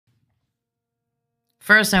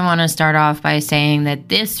First, I want to start off by saying that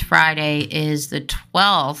this Friday is the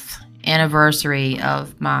 12th anniversary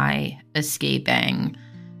of my escaping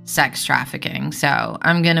sex trafficking. So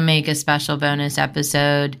I'm going to make a special bonus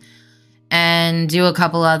episode and do a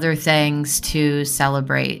couple other things to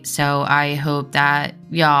celebrate. So I hope that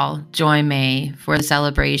y'all join me for the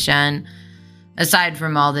celebration, aside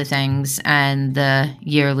from all the things and the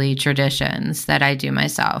yearly traditions that I do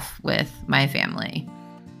myself with my family.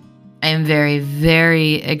 I am very,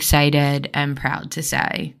 very excited and proud to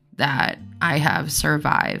say that I have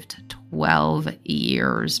survived 12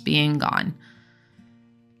 years being gone.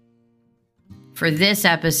 For this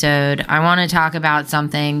episode, I want to talk about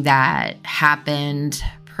something that happened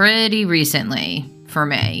pretty recently for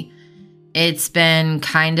me. It's been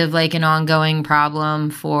kind of like an ongoing problem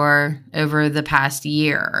for over the past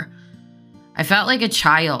year. I felt like a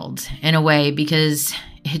child in a way because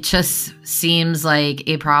it just seems like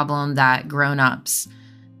a problem that grown-ups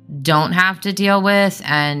don't have to deal with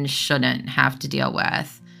and shouldn't have to deal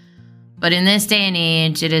with. But in this day and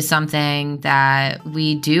age, it is something that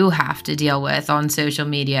we do have to deal with on social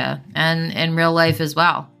media and in real life as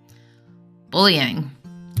well. Bullying.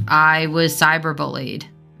 I was cyberbullied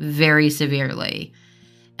very severely.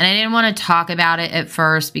 And I didn't want to talk about it at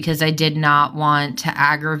first because I did not want to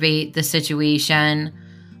aggravate the situation.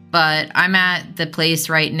 But I'm at the place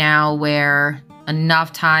right now where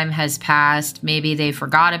enough time has passed. Maybe they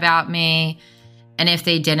forgot about me. And if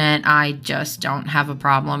they didn't, I just don't have a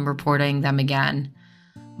problem reporting them again.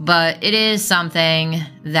 But it is something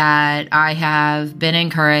that I have been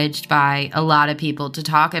encouraged by a lot of people to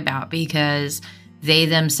talk about because they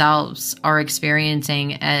themselves are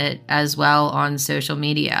experiencing it as well on social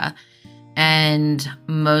media. And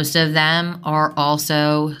most of them are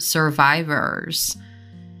also survivors.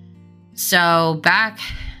 So back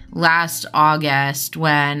last August,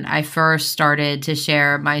 when I first started to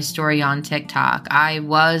share my story on TikTok, I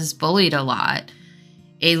was bullied a lot.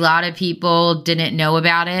 A lot of people didn't know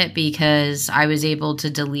about it because I was able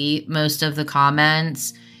to delete most of the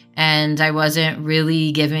comments and I wasn't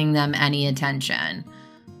really giving them any attention.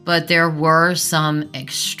 But there were some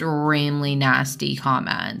extremely nasty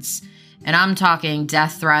comments. And I'm talking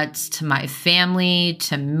death threats to my family,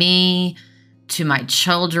 to me, to my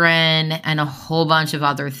children, and a whole bunch of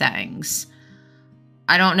other things.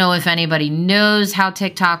 I don't know if anybody knows how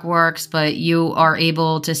TikTok works, but you are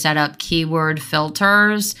able to set up keyword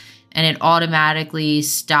filters and it automatically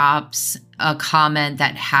stops a comment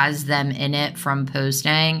that has them in it from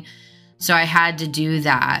posting. So I had to do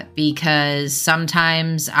that because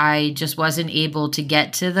sometimes I just wasn't able to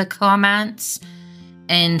get to the comments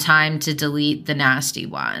in time to delete the nasty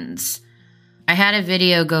ones. I had a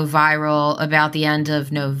video go viral about the end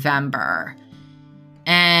of November,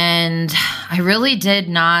 and I really did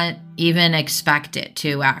not even expect it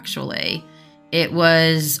to, actually. It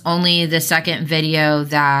was only the second video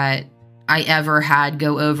that I ever had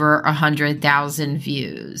go over 100,000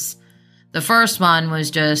 views. The first one was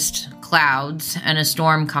just clouds and a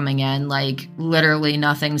storm coming in, like literally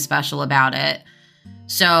nothing special about it.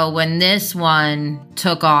 So when this one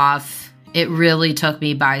took off, it really took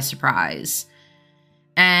me by surprise.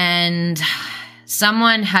 And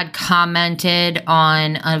someone had commented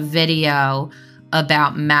on a video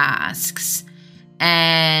about masks,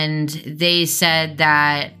 and they said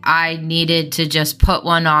that I needed to just put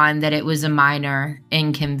one on, that it was a minor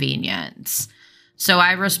inconvenience. So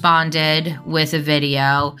I responded with a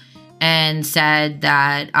video and said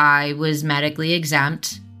that I was medically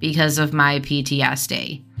exempt because of my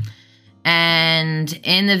PTSD. And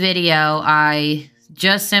in the video, I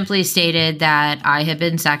just simply stated that I had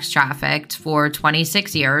been sex trafficked for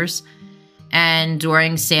 26 years, and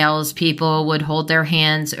during sales, people would hold their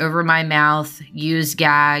hands over my mouth, use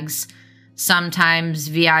gags. Sometimes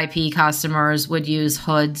VIP customers would use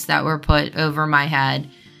hoods that were put over my head,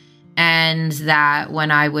 and that when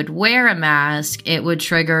I would wear a mask, it would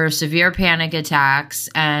trigger severe panic attacks,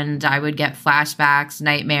 and I would get flashbacks,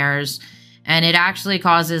 nightmares, and it actually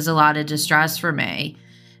causes a lot of distress for me.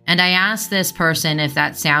 And I asked this person if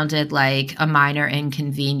that sounded like a minor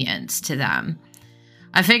inconvenience to them.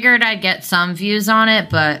 I figured I'd get some views on it,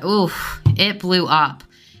 but oof, it blew up.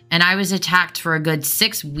 And I was attacked for a good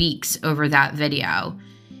 6 weeks over that video.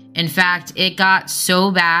 In fact, it got so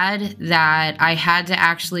bad that I had to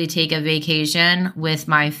actually take a vacation with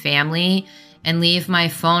my family and leave my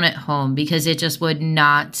phone at home because it just would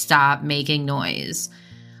not stop making noise.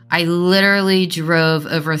 I literally drove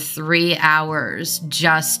over 3 hours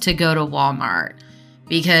just to go to Walmart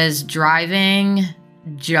because driving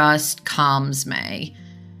just calms me.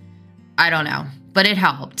 I don't know, but it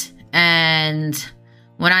helped. And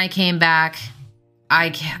when I came back,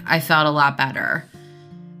 I felt a lot better.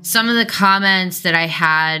 Some of the comments that I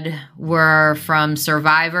had were from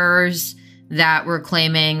survivors that were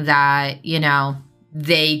claiming that, you know,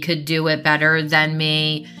 they could do it better than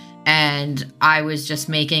me and I was just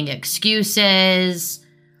making excuses.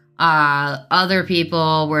 Other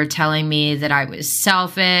people were telling me that I was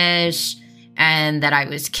selfish and that I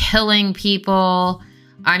was killing people.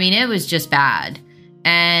 I mean, it was just bad.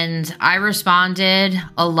 And I responded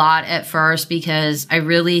a lot at first because I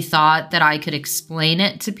really thought that I could explain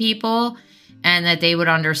it to people and that they would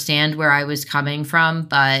understand where I was coming from,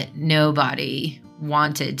 but nobody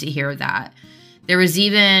wanted to hear that. There was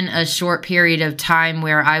even a short period of time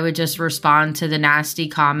where I would just respond to the nasty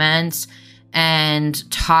comments and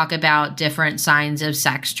talk about different signs of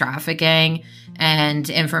sex trafficking and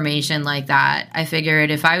information like that. I figured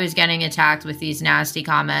if I was getting attacked with these nasty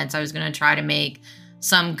comments, I was going to try to make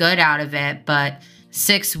some good out of it, but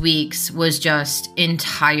 6 weeks was just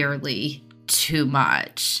entirely too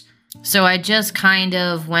much. So I just kind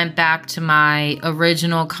of went back to my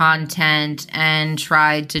original content and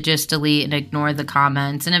tried to just delete and ignore the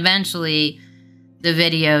comments. And eventually the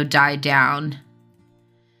video died down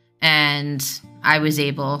and I was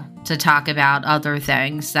able to talk about other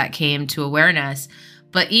things that came to awareness.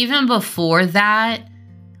 But even before that,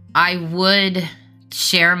 I would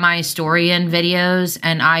share my story in videos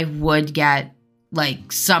and I would get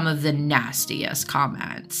like some of the nastiest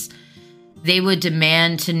comments. They would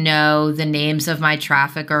demand to know the names of my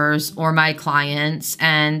traffickers or my clients,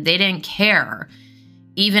 and they didn't care,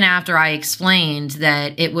 even after I explained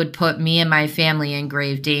that it would put me and my family in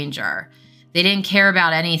grave danger. They didn't care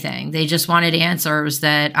about anything. They just wanted answers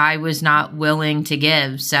that I was not willing to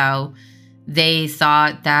give. So they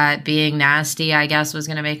thought that being nasty, I guess, was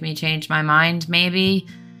going to make me change my mind, maybe.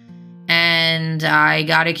 And I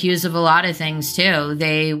got accused of a lot of things, too.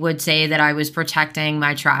 They would say that I was protecting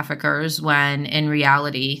my traffickers when in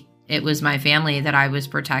reality, it was my family that I was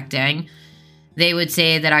protecting. They would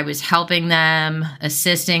say that I was helping them,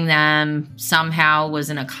 assisting them, somehow was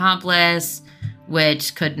an accomplice,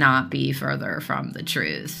 which could not be further from the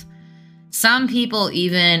truth. Some people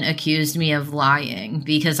even accused me of lying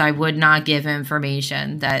because I would not give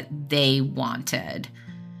information that they wanted.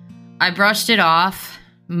 I brushed it off,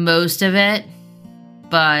 most of it,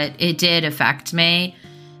 but it did affect me,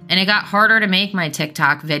 and it got harder to make my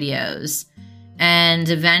TikTok videos. And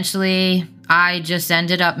eventually, I just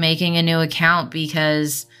ended up making a new account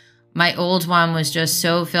because my old one was just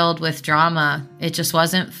so filled with drama. It just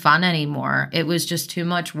wasn't fun anymore. It was just too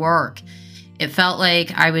much work. It felt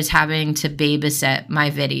like I was having to babysit my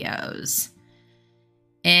videos.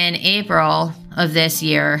 In April of this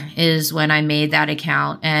year is when I made that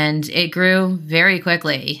account, and it grew very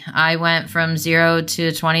quickly. I went from 0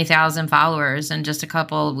 to 20,000 followers in just a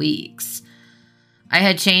couple of weeks. I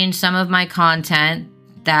had changed some of my content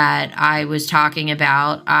that I was talking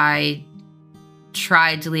about. I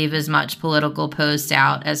tried to leave as much political posts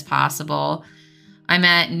out as possible. I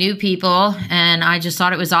met new people, and I just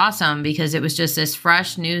thought it was awesome because it was just this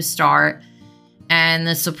fresh new start, and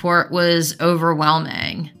the support was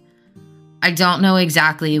overwhelming. I don't know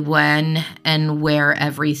exactly when and where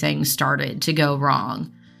everything started to go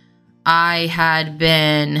wrong. I had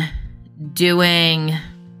been doing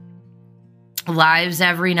lives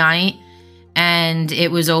every night, and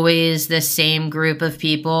it was always the same group of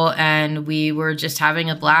people, and we were just having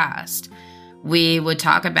a blast. We would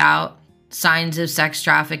talk about signs of sex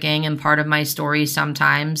trafficking and part of my story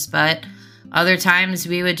sometimes, but other times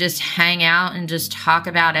we would just hang out and just talk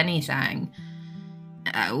about anything.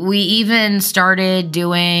 We even started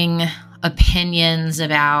doing opinions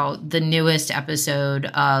about the newest episode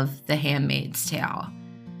of The Handmaid's Tale.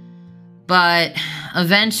 But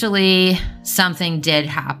eventually something did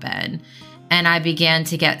happen, and I began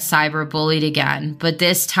to get cyberbullied again. But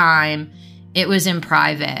this time it was in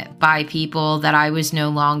private by people that I was no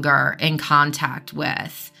longer in contact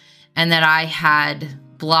with and that I had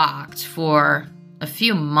blocked for a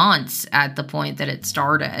few months at the point that it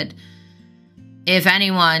started. If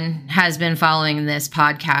anyone has been following this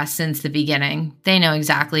podcast since the beginning, they know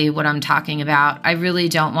exactly what I'm talking about. I really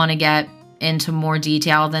don't want to get into more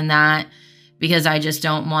detail than that because I just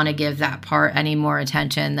don't want to give that part any more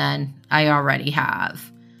attention than I already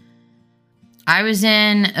have. I was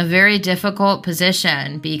in a very difficult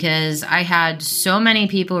position because I had so many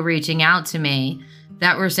people reaching out to me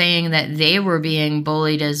that were saying that they were being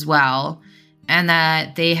bullied as well and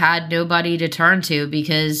that they had nobody to turn to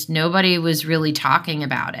because nobody was really talking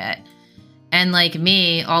about it. And like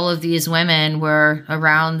me, all of these women were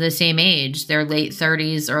around the same age, their late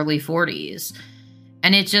 30s, early 40s.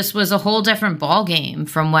 And it just was a whole different ballgame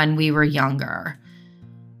from when we were younger.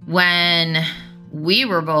 When we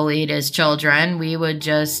were bullied as children, we would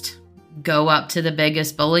just go up to the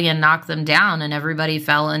biggest bully and knock them down, and everybody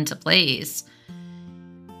fell into place.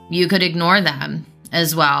 You could ignore them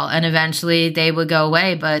as well, and eventually they would go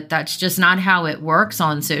away, but that's just not how it works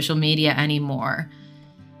on social media anymore.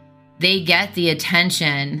 They get the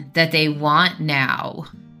attention that they want now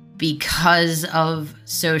because of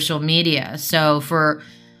social media. So for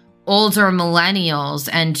older millennials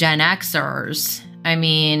and Gen Xers, I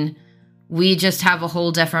mean, we just have a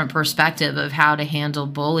whole different perspective of how to handle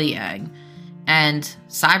bullying and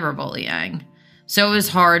cyberbullying. So it was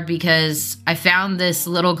hard because I found this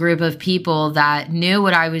little group of people that knew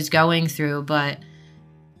what I was going through, but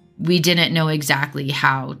we didn't know exactly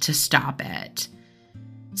how to stop it.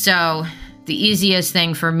 So the easiest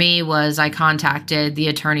thing for me was I contacted the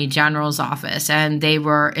Attorney General's office, and they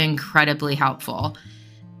were incredibly helpful.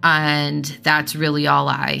 And that's really all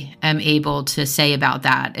I am able to say about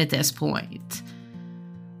that at this point.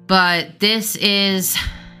 But this is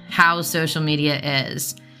how social media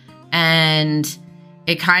is. And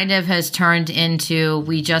it kind of has turned into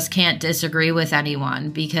we just can't disagree with anyone,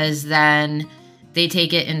 because then they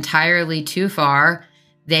take it entirely too far.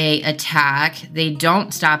 They attack. They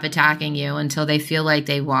don't stop attacking you until they feel like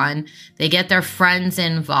they won. They get their friends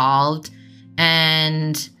involved,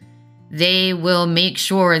 and they will make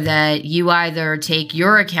sure that you either take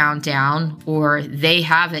your account down or they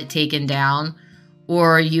have it taken down,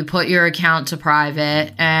 or you put your account to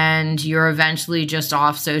private and you're eventually just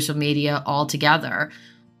off social media altogether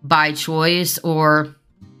by choice or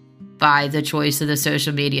by the choice of the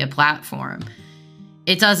social media platform.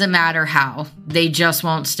 It doesn't matter how. They just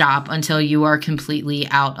won't stop until you are completely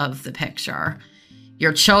out of the picture.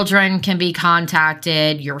 Your children can be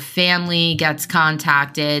contacted. Your family gets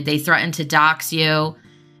contacted. They threaten to dox you.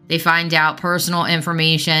 They find out personal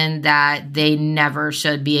information that they never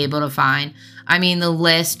should be able to find. I mean, the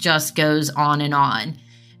list just goes on.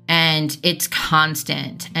 And it's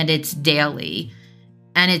constant and it's daily.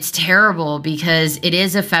 And it's terrible because it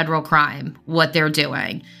is a federal crime, what they're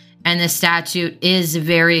doing. And the statute is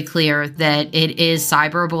very clear that it is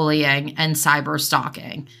cyberbullying and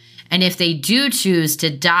cyberstalking. And if they do choose to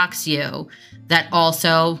dox you, that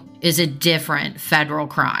also is a different federal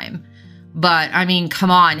crime. But I mean,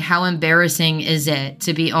 come on, how embarrassing is it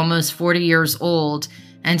to be almost 40 years old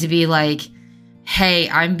and to be like, hey,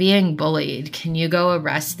 I'm being bullied. Can you go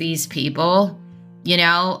arrest these people? You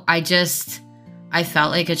know, I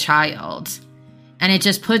felt like a child. And it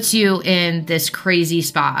just puts you in this crazy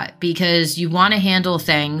spot because you want to handle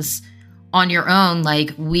things on your own,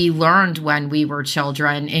 like we learned when we were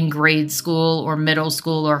children in grade school or middle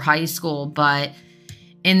school or high school. But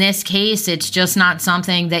in this case, it's just not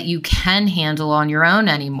something that you can handle on your own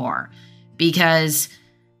anymore, because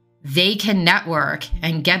they can network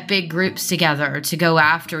and get big groups together to go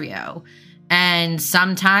after you. And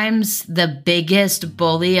sometimes the biggest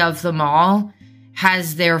bully of them all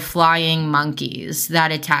has their flying monkeys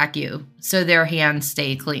that attack you, so their hands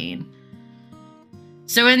stay clean.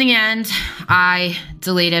 So in the end, I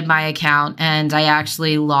deleted my account and I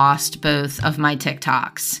actually lost both of my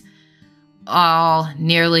TikToks, all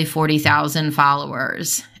nearly 40,000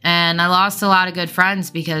 followers. And I lost a lot of good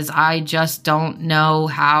friends because I just don't know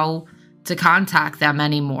how to contact them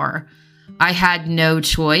anymore. I had no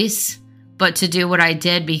choice but to do what I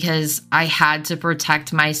did because I had to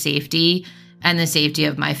protect my safety and the safety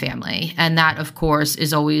of my family. And that, of course,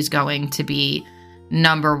 is always going to be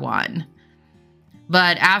number one.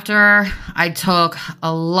 But after I took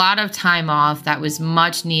a lot of time off that was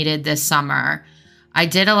much needed this summer, I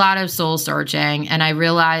did a lot of soul searching, and I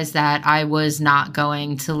realized that I was not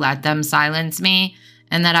going to let them silence me,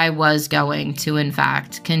 and that I was going to, in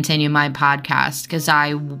fact, continue my podcast because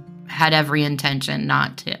I had every intention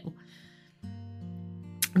not to.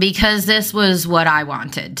 Because this was what I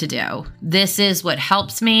wanted to do. This is what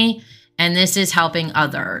helps me, and this is helping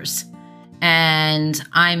others. And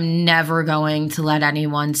I'm never going to let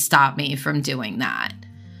anyone stop me from doing that.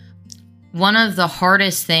 One of the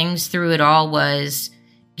hardest things through it all was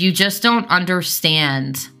you just don't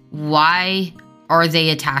understand why are they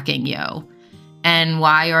attacking you and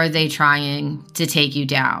why are they trying to take you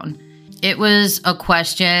down. It was a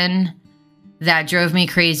question that drove me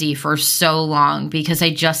crazy for so long because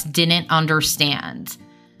I just didn't understand.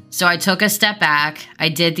 So I took a step back. I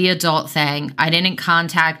did the adult thing. I didn't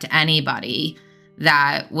contact anybody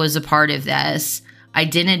that was a part of this. I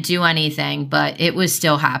didn't do anything, but it was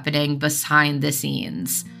still happening behind the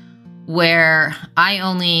scenes, where I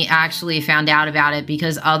only actually found out about it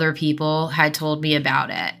because other people had told me about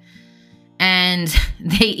it. And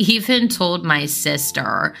they even told my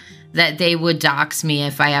sister that they would dox me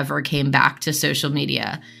if I ever came back to social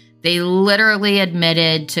media. They literally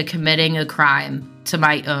admitted to committing a crime to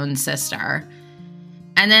my own sister.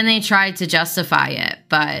 And then they tried to justify it,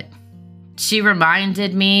 but she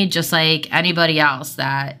reminded me, just like anybody else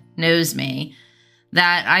that knows me,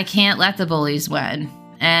 that I can't let the bullies win.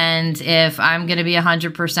 And if I'm going to be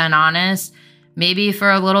 100% honest, maybe for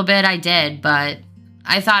a little bit I did, but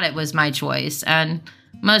I thought it was my choice, and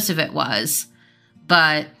most of it was.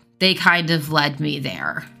 But they kind of led me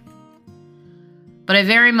there. But I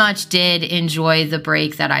very much did enjoy the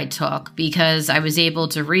break that I took because I was able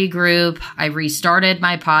to regroup. I restarted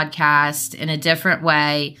my podcast in a different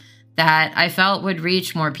way that I felt would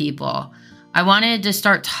reach more people. I wanted to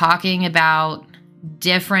start talking about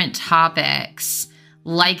different topics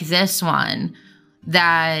like this one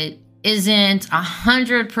that isn't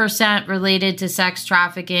 100% related to sex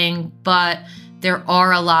trafficking, but there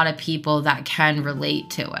are a lot of people that can relate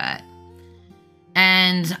to it.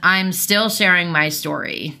 And I'm still sharing my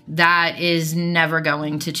story. That is never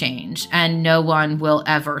going to change, and no one will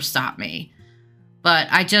ever stop me. But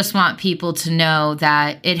I just want people to know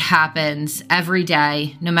that it happens every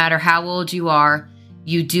day, no matter how old you are.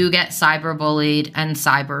 You do get cyberbullied and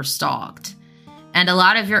cyberstalked. And a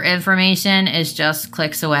lot of your information is just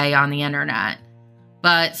clicks away on the internet.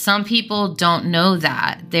 But some people don't know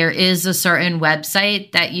that. There is a certain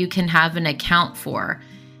website that you can have an account for.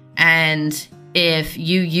 And if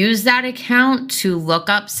you use that account to look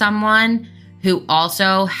up someone who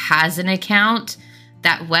also has an account,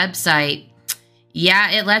 that website,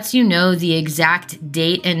 it lets you know the exact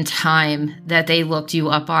date and time that they looked you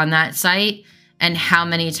up on that site and how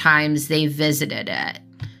many times they visited it.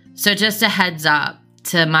 So just a heads up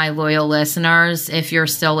to my loyal listeners, if you're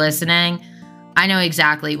still listening, I know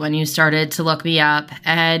exactly when you started to look me up,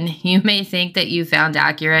 and you may think that you found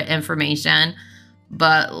accurate information,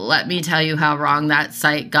 but let me tell you how wrong that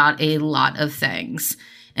site got a lot of things.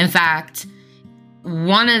 In fact,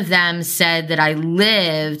 one of them said that I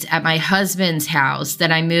lived at my husband's house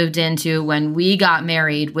that I moved into when we got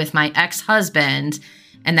married with my ex-husband,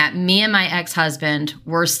 and that me and my ex-husband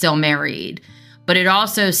were still married. But it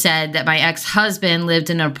also said that my ex-husband lived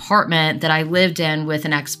in an apartment that I lived in with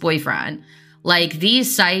an ex-boyfriend. Like,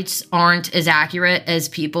 these sites aren't as accurate as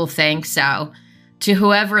people think. So to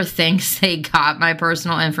whoever thinks they got my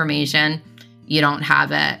personal information, you don't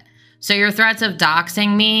have it. So your threats of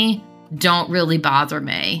doxing me don't really bother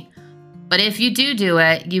me. But if you do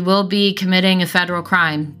it, you will be committing a federal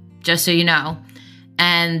crime, just so you know.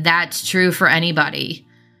 And that's true for anybody.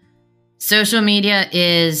 Social media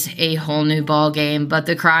is a whole new ball game, but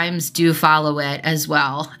the crimes do follow it as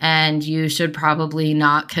well. And you should probably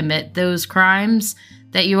not commit those crimes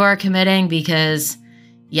that you are committing because,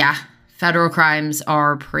 federal crimes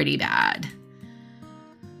are pretty bad.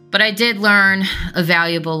 But I did learn a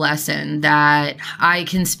valuable lesson that I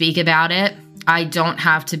can speak about it. I don't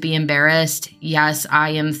have to be embarrassed. Yes,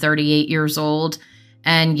 I am 38 years old.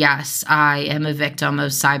 And yes, I am a victim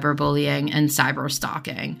of cyberbullying and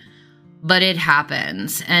cyberstalking. But it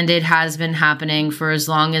happens, and it has been happening for as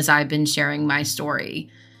long as I've been sharing my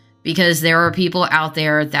story, because there are people out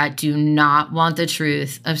there that do not want the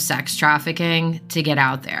truth of sex trafficking to get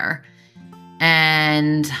out there.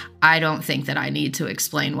 And I don't think that I need to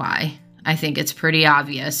explain why. I think it's pretty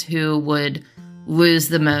obvious who would lose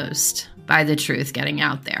the most by the truth getting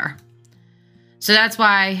out there. So that's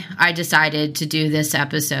why I decided to do this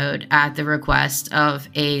episode at the request of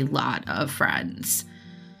a lot of friends.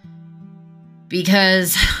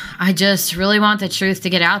 Because I just really want the truth to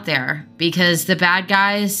get out there. Because the bad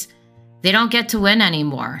guys, they don't get to win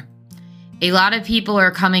anymore. A lot of people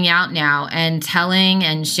are coming out now and telling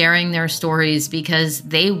and sharing their stories because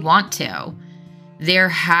they want to. There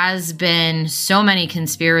has been so many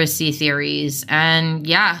conspiracy theories. And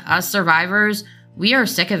us survivors, we are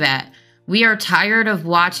sick of it. We are tired of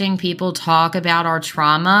watching people talk about our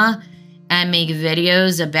trauma and make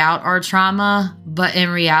videos about our trauma, but in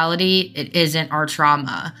reality, it isn't our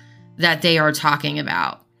trauma that they are talking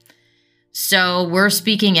about. So we're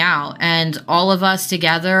speaking out, and all of us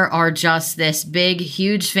together are just this big,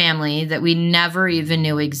 huge family that we never even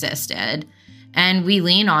knew existed, and we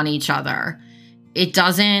lean on each other. It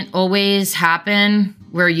doesn't always happen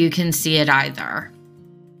where you can see it either.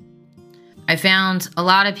 I found a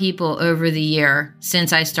lot of people over the year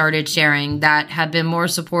since I started sharing that have been more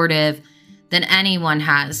supportive than anyone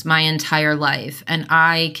has my entire life, and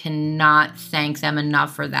I cannot thank them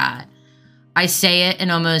enough for that. I say it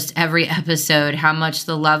in almost every episode how much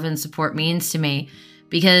the love and support means to me,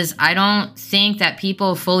 because I don't think that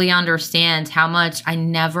people fully understand how much I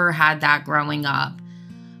never had that growing up.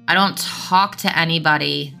 I don't talk to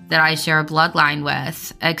anybody that I share a bloodline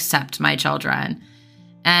with except my children.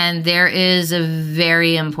 And there is a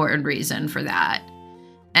very important reason for that.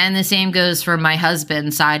 And the same goes for my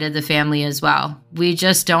husband's side of the family as well. We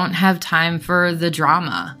just don't have time for the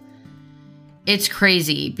drama. It's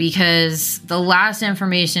crazy because the last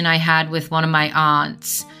information I had with one of my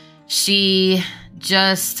aunts, she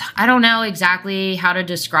just, I don't know exactly how to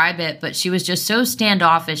describe it, but she was just so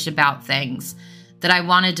standoffish about things that I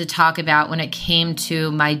wanted to talk about when it came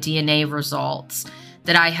to my DNA results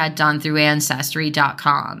that I had done through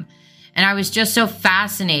Ancestry.com. And I was just so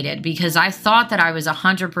fascinated because I thought that I was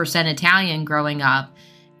 100% Italian growing up.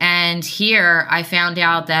 And here I found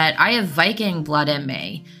out that I have Viking blood in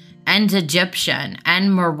me, and Egyptian,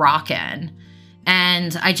 and Moroccan.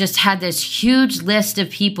 And I just had this huge list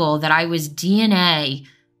of people that I was DNA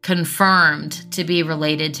confirmed to be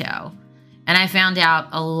related to. And I found out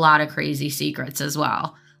a lot of crazy secrets as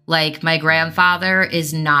well. Like, my grandfather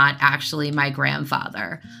is not actually my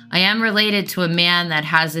grandfather. I am related to a man that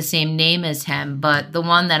has the same name as him, but the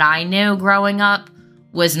one that I knew growing up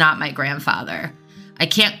was not my grandfather. I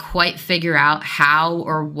can't quite figure out how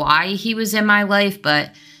or why he was in my life,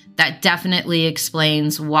 but that definitely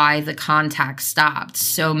explains why the contact stopped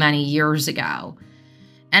so many years ago.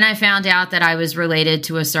 And I found out that I was related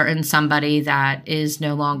to a certain somebody that is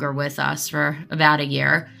no longer with us for about a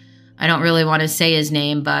year. I don't really want to say his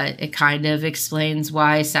name, but it kind of explains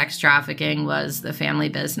why sex trafficking was the family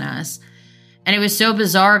business. And it was so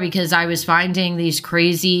bizarre because I was finding these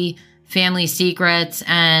crazy family secrets,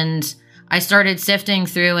 and I started sifting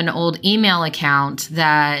through an old email account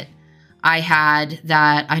that I had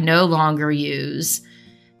that I no longer use.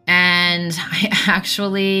 And I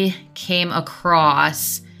actually came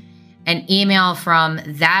across an email from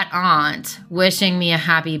that aunt wishing me a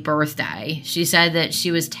happy birthday. She said that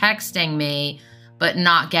she was texting me, but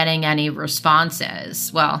not getting any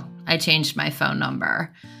responses. Well, I changed my phone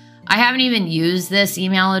number. I haven't even used this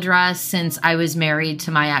email address since I was married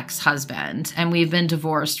to my ex-husband, and we've been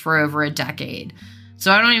divorced for over a decade.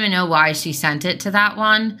 So I don't even know why she sent it to that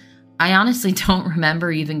one. I honestly don't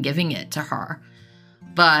remember even giving it to her.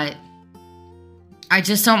 But I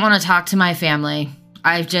just don't want to talk to my family.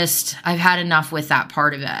 I've had enough with that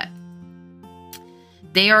part of it.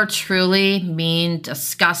 They are truly mean,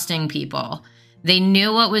 disgusting people. They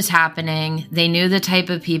knew what was happening. They knew the type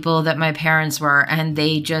of people that my parents were, and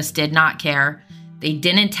they just did not care. They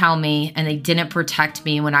didn't tell me, and they didn't protect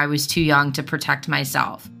me when I was too young to protect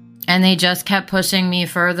myself. And they just kept pushing me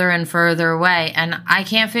further and further away. And I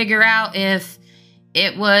can't figure out if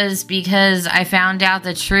it was because I found out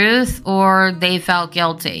the truth or they felt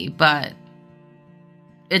guilty, but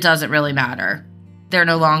it doesn't really matter. They're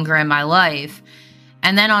no longer in my life.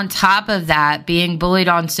 And then on top of that, being bullied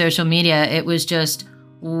on social media, it was just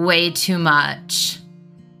way too much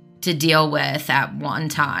to deal with at one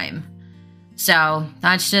time. So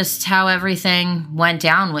that's just how everything went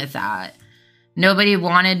down with that. Nobody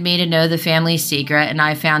wanted me to know the family secret, and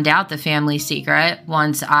I found out the family secret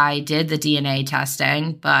once I did the DNA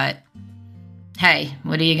testing, but hey,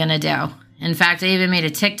 what are you gonna do? In fact, I even made a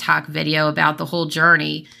TikTok video about the whole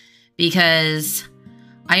journey because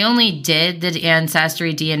I only did the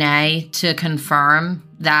Ancestry DNA to confirm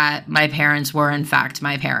that my parents were in fact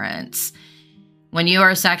my parents. When you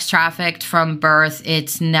are sex trafficked from birth,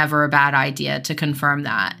 it's never a bad idea to confirm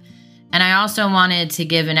that. And I also wanted to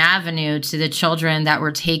give an avenue to the children that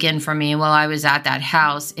were taken from me while I was at that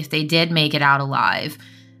house if they did make it out alive,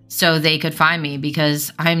 so they could find me,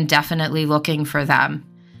 because I'm definitely looking for them.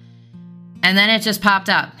 And then it just popped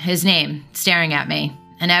up, his name, staring at me,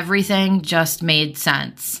 and everything just made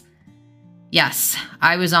sense. Yes,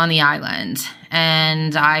 I was on the island,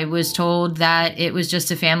 and I was told that it was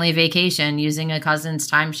just a family vacation using a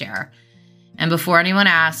cousin's timeshare. And before anyone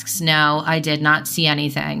asks, no, I did not see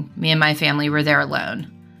anything. Me and my family were there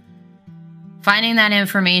alone. Finding that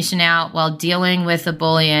information out while dealing with the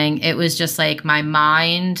bullying, it was just like my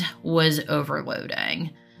mind was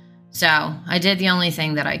overloading. So I did the only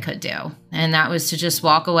thing that I could do, and that was to just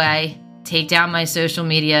walk away, take down my social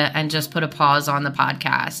media, and just put a pause on the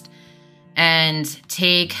podcast and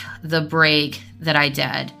take the break that I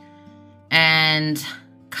did and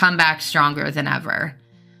come back stronger than ever.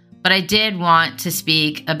 But I did want to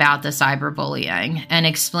speak about the cyberbullying and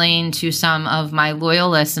explain to some of my loyal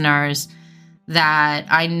listeners that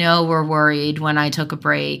I know were worried when I took a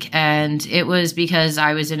break. And it was because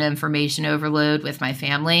I was in information overload with my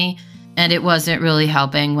family. And it wasn't really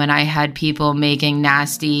helping when I had people making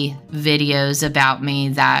nasty videos about me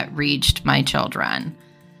that reached my children.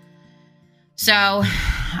 So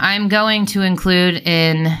I'm going to include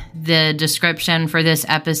in the description for this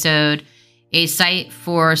episode a site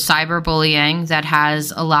for cyberbullying that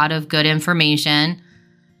has a lot of good information.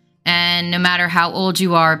 And no matter how old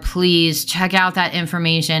you are, please check out that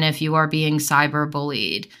information if you are being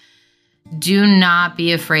cyberbullied. Do not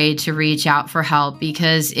be afraid to reach out for help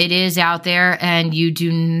because it is out there and you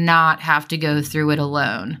do not have to go through it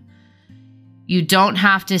alone. You don't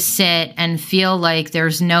have to sit and feel like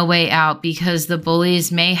there's no way out because the bullies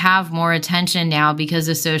may have more attention now because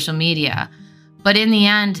of social media. But in the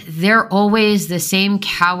end, they're always the same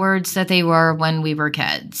cowards that they were when we were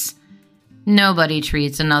kids. Nobody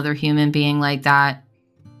treats another human being like that.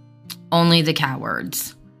 Only the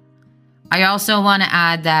cowards. I also want to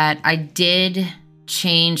add that I did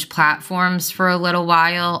change platforms for a little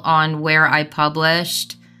while on where I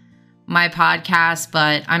published my podcast,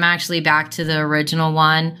 but I'm actually back to the original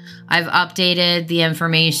one. I've updated the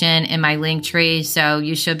information in my link tree, so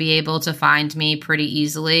you should be able to find me pretty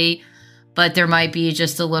easily, but there might be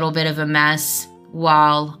just a little bit of a mess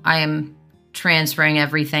while I am transferring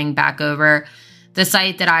everything back over. The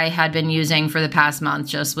site that I had been using for the past month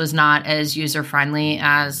just was not as user-friendly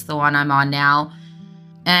as the one I'm on now.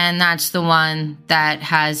 And that's the one that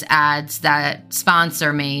has ads that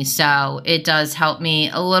sponsor me. So it does help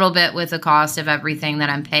me a little bit with the cost of everything that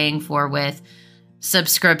I'm paying for with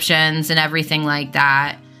subscriptions and everything like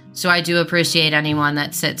that. So I do appreciate anyone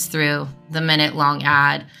that sits through the minute-long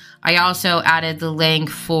ad. I also added the link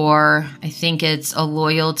for, I think it's a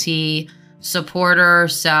loyalty supporter,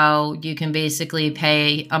 so you can basically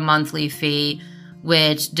pay a monthly fee,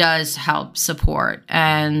 which does help support,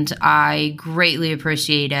 and I greatly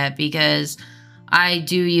appreciate it because I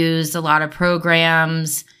do use a lot of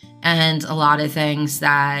programs and a lot of things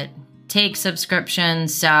that take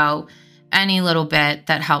subscriptions, so any little bit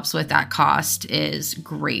that helps with that cost is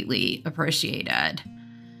greatly appreciated.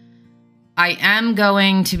 I am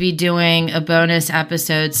going to be doing a bonus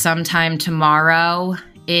episode sometime tomorrow.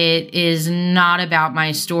 It is not about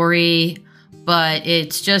my story, but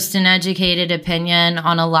it's just an educated opinion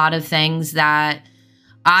on a lot of things that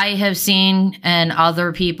I have seen and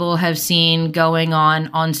other people have seen going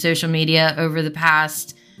on social media over the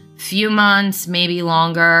past few months, maybe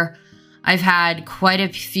longer. I've had quite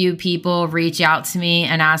a few people reach out to me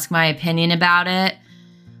and ask my opinion about it.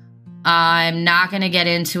 I'm not going to get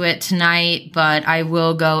into it tonight, but I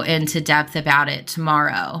will go into depth about it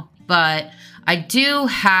tomorrow. But I do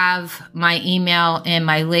have my email in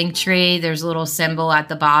my link tree. There's a little symbol at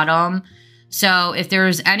the bottom. So if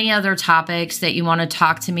there's any other topics that you want to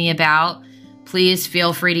talk to me about, please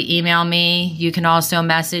feel free to email me. You can also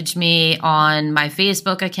message me on my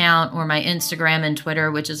Facebook account or my Instagram and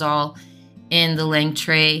Twitter, which is all in the link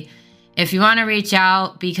tree. If you want to reach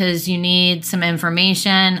out because you need some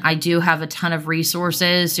information, I do have a ton of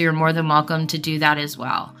resources, so you're more than welcome to do that as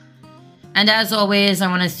well. And as always, I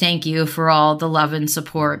want to thank you for all the love and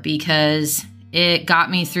support because it got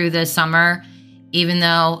me through this summer. Even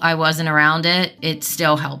though I wasn't around it, it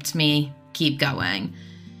still helped me keep going.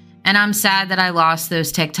 And I'm sad that I lost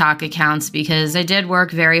those TikTok accounts because I did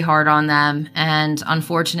work very hard on them. And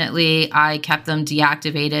unfortunately, I kept them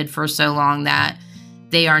deactivated for so long that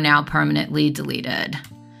they are now permanently deleted.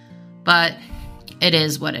 But it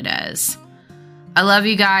is what it is. I love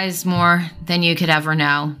you guys more than you could ever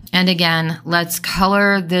know. And again, let's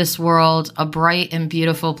color this world a bright and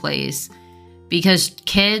beautiful place because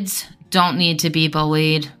kids don't need to be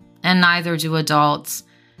bullied and neither do adults.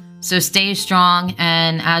 So stay strong,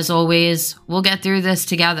 and as always, we'll get through this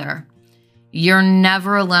together. You're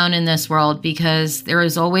never alone in this world because there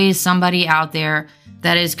is always somebody out there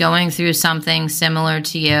that is going through something similar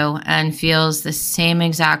to you and feels the same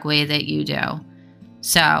exact way that you do.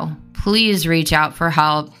 So please reach out for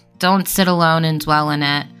help. Don't sit alone and dwell in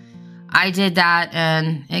it. I did that,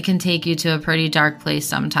 and it can take you to a pretty dark place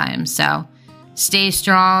sometimes. So stay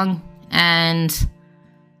strong and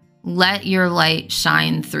let your light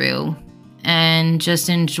shine through and just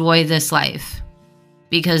enjoy this life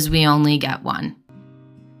because we only get one.